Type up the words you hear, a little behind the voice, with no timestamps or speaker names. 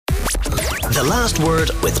The Last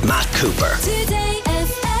Word with Matt Cooper.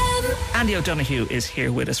 Andy O'Donoghue is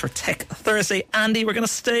here with us for Tech Thursday. Andy, we're going to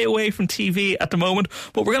stay away from TV at the moment,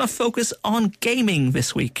 but we're going to focus on gaming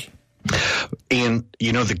this week. Ian,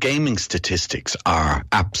 you know, the gaming statistics are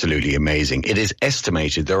absolutely amazing. It is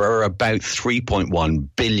estimated there are about 3.1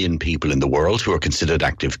 billion people in the world who are considered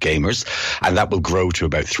active gamers, and that will grow to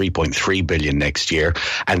about 3.3 billion next year.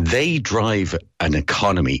 And they drive an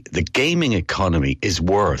economy. The gaming economy is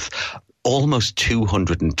worth almost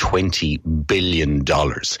 $220 billion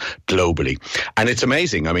globally. And it's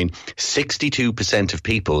amazing. I mean, 62% of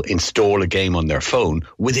people install a game on their phone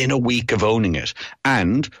within a week of owning it.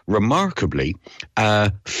 And remarkably,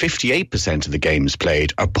 58% of the games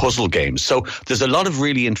played are puzzle games. So there's a lot of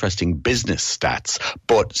really interesting business stats.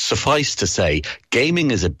 But suffice to say,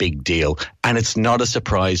 gaming is a big deal. And it's not a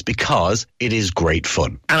surprise because it is great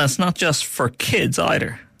fun. And it's not just for kids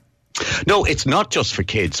either. No, it's not just for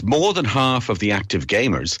kids. More than half of the active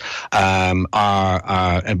gamers well,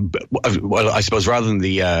 I suppose rather than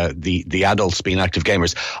the adults being active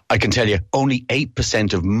gamers, I can tell you only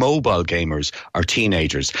 8% of mobile gamers are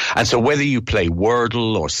teenagers. And so whether you play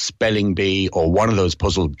Wordle or Spelling Bee or one of those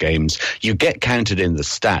puzzle games, you get counted in the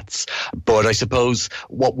stats. But I suppose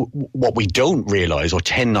what we don't realise or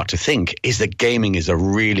tend not to think is that gaming is a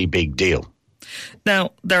really big deal.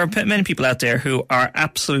 Now, there are many people out there who are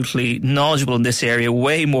absolutely knowledgeable in this area,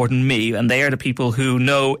 way more than me, and they are the people who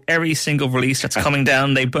know every single release that's coming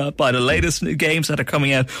down. They buy the latest games that are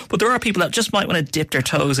coming out. But there are people that just might want to dip their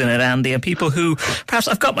toes in it, Andy, and people who, perhaps,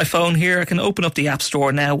 I've got my phone here, I can open up the App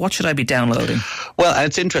Store now. What should I be downloading? Well,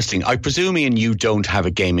 it's interesting. I presume, Ian, you don't have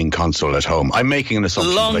a gaming console at home. I'm making an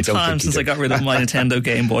assumption. Long time since I got rid of my Nintendo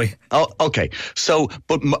Game Boy. Oh, okay. So,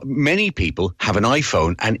 but many people have an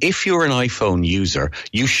iPhone, and if you're an iPhone user,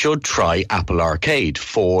 you should try Apple Arcade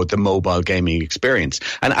for the mobile gaming experience.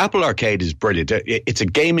 And Apple Arcade is brilliant. It's a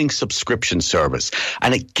gaming subscription service,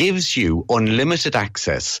 and it gives you unlimited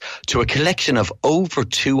access to a collection of over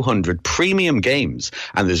 200 premium games.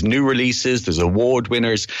 And there's new releases, there's award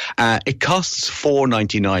winners. It costs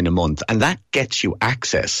 $4.99 a month, and that gets you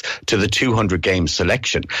access to the 200 game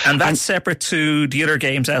selection. And that's separate to the other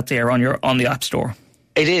games out there on the App Store.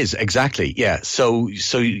 It is, exactly, yeah. So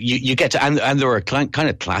you get to, and there are kind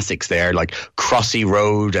of classics there, like Crossy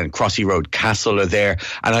Road and Crossy Road Castle are there.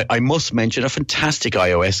 And I must mention a fantastic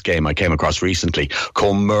iOS game I came across recently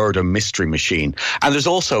called Murder Mystery Machine. And there's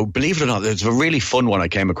also, believe it or not, there's a really fun one I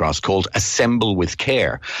came across called Assemble with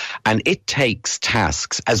Care. And it takes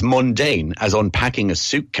tasks as mundane as unpacking a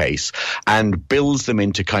suitcase and builds them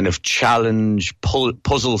into kind of challenge,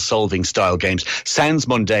 puzzle solving style games. Sounds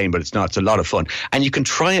mundane, but it's not. It's a lot of fun. And you can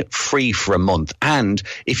try it free for a month. And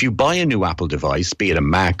if you buy a new Apple device, be it a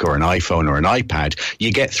Mac or an iPhone or an iPad,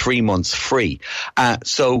 you get 3 months free.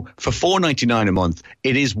 So for $4.99 a month,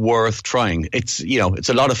 it is worth trying. It's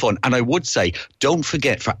a lot of fun. And I would say, don't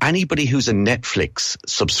forget, for anybody who's a Netflix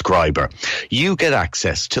subscriber, you get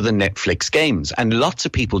access to the Netflix games. And lots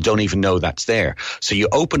of people don't even know that's there. So you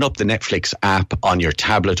open up the Netflix app on your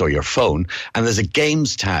tablet or your phone, and there's a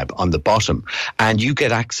games tab on the bottom, and you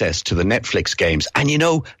get access to the Netflix games. And you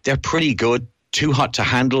know, they're pretty good. Too Hot to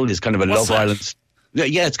Handle is kind of a Love Island.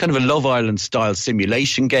 Yeah, it's kind of a Love Island style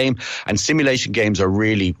simulation game, and simulation games are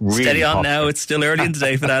really, really steady on popular. Now. It's still early in the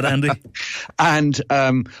day for that, Andy. And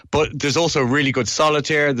but there's also really good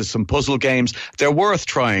solitaire. There's some puzzle games. They're worth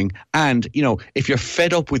trying. And you know, if you're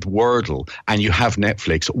fed up with Wordle and you have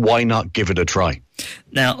Netflix, why not give it a try?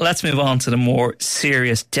 Now, let's move on to the more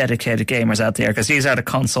serious, dedicated gamers out there, because these are the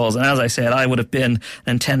consoles. And as I said, I would have been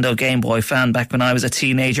a Nintendo Game Boy fan back when I was a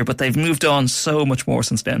teenager, but they've moved on so much more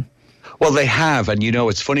since then. Well, they have. And, you know,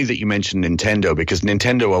 it's funny that you mentioned Nintendo, because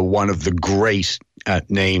Nintendo are one of the great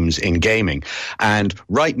names in gaming. And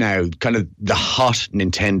right now, kind of the hot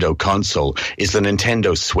Nintendo console is the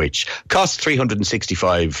Nintendo Switch. Costs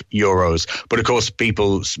 €365. But of course,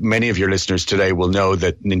 many of your listeners today will know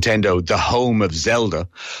that Nintendo, the home of Zelda.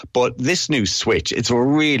 But this new Switch, it's a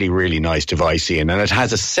really, really nice device, Ian. And it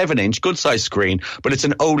has a 7-inch, good-sized screen, but it's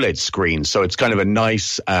an OLED screen. So it's kind of a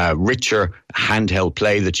nice, richer handheld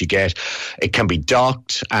play that you get. It can be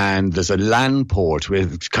docked, and there's a LAN port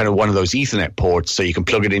with kind of one of those Ethernet ports, so you can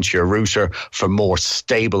plug it into your router for more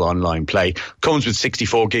stable online play. Comes with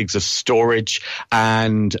 64 gigs of storage,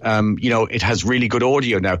 and it has really good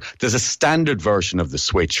audio now. There's a standard version of the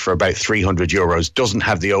Switch for about €300. Doesn't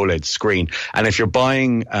have the OLED screen, and if you're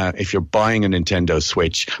buying a Nintendo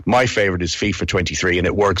Switch, my favorite is FIFA 23, and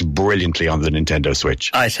it works brilliantly on the Nintendo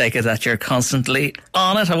Switch. I take it that you're constantly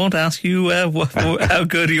on it. I won't ask you how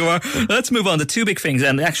good you are. Let's move on to two big things,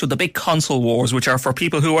 and the big console wars, which are for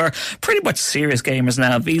people who are pretty much serious serious gamers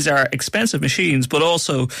now. These are expensive machines, but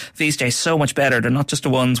also these days so much better. They're not just the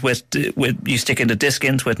ones with you stick in the disc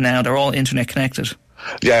into it now. They're all internet connected.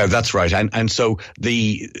 Yeah, that's right. And so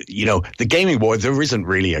the gaming war, there isn't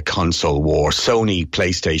really a console war. Sony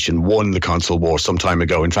PlayStation won the console war some time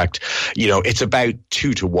ago. In fact, it's about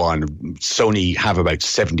 2-1. Sony have about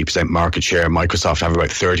 70% market share. Microsoft have about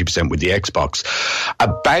 30% with the Xbox.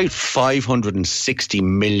 About 560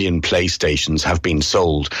 million PlayStations have been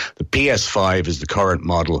sold. The PS5 is the current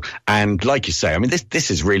model. And like you say, I mean, this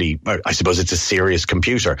is really, I suppose it's a serious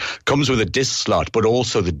computer. Comes with a disc slot, but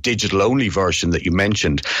also the digital only version that you mentioned.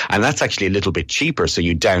 And that's actually a little bit cheaper, so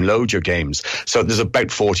you download your games. So there's about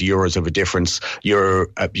 €40 of a difference. Your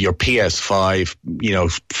PS5,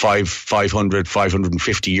 500,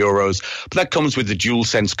 €550. But that comes with the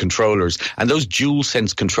DualSense controllers. And those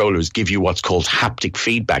DualSense controllers give you what's called haptic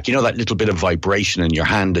feedback. You know, that little bit of vibration in your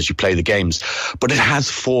hand as you play the games. But it has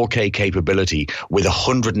 4K capability with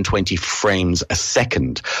 120 frames a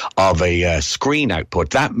second of a screen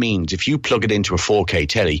output. That means if you plug it into a 4K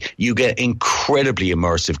telly, you get incredibly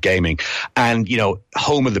immersive gaming. And,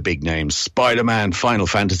 home of the big names, Spider-Man, Final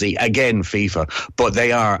Fantasy, again, FIFA, but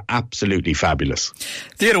they are absolutely fabulous.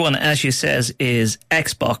 The other one, as you says, is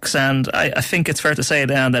Xbox. And I think it's fair to say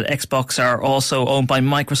now that Xbox are also owned by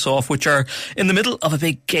Microsoft, which are in the middle of a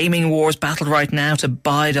big gaming wars battle right now to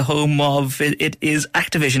buy the home of, it is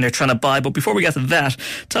Activision they're trying to buy. But before we get to that,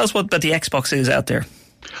 tell us what about the Xbox is out there.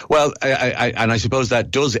 Well, I suppose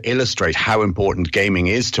that does illustrate how important gaming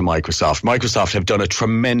is to Microsoft. Microsoft have done a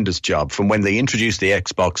tremendous job from when they introduced the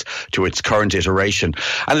Xbox to its current iteration.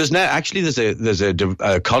 And there's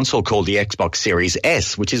a console called the Xbox Series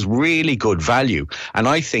S, which is really good value. And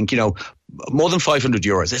I think, more than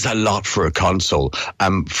 €500 is a lot for a console,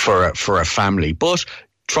 for a family. But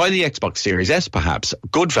try the Xbox Series S, perhaps.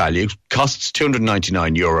 Good value, costs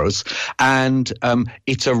 €299, and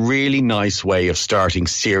it's a really nice way of starting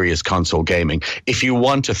serious console gaming. If you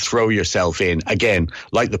want to throw yourself in, again,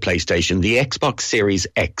 like the PlayStation, the Xbox Series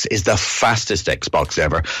X is the fastest Xbox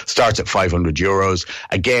ever. Starts at €500.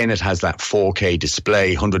 Again, it has that 4K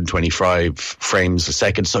display, 125 frames a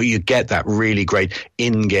second, so you get that really great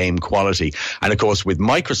in-game quality. And of course, with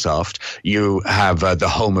Microsoft, you have the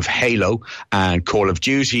home of Halo and Call of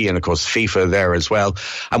Duty, and of course FIFA there as well.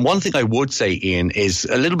 And one thing I would say, Ian, is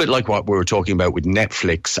a little bit like what we were talking about with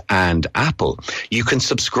Netflix and Apple. You can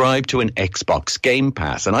subscribe to an Xbox Game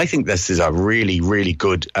Pass, and I think this is a really, really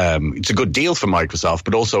good, it's a good deal for Microsoft,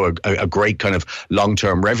 but also a great kind of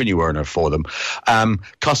long-term revenue earner for them.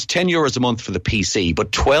 Costs €10 a month for the PC,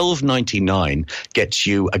 but $12.99 gets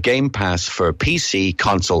you a Game Pass for PC,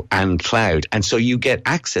 console and cloud. And so you get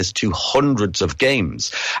access to hundreds of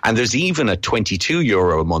games. And there's even a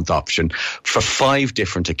 €22 a month option for 5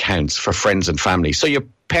 different accounts for friends and family. So your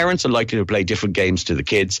parents are likely to play different games to the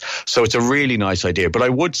kids. So it's a really nice idea. But I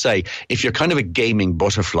would say if you're kind of a gaming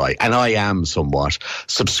butterfly, and I am somewhat,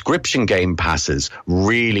 subscription game passes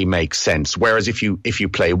really make sense. Whereas if you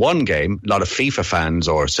play one game, a lot of FIFA fans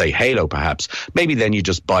or say Halo perhaps, maybe then you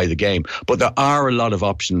just buy the game. But there are a lot of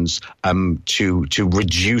options to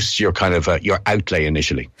reduce your kind of your outlay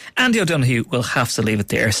initially. Andy O'Donoghue will have to leave it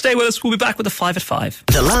there. Stay with us. We'll be back with the 5 at 5.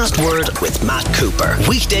 The Last Word with Matt Cooper.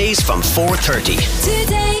 Weekdays from 4:30.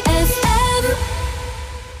 Today FM.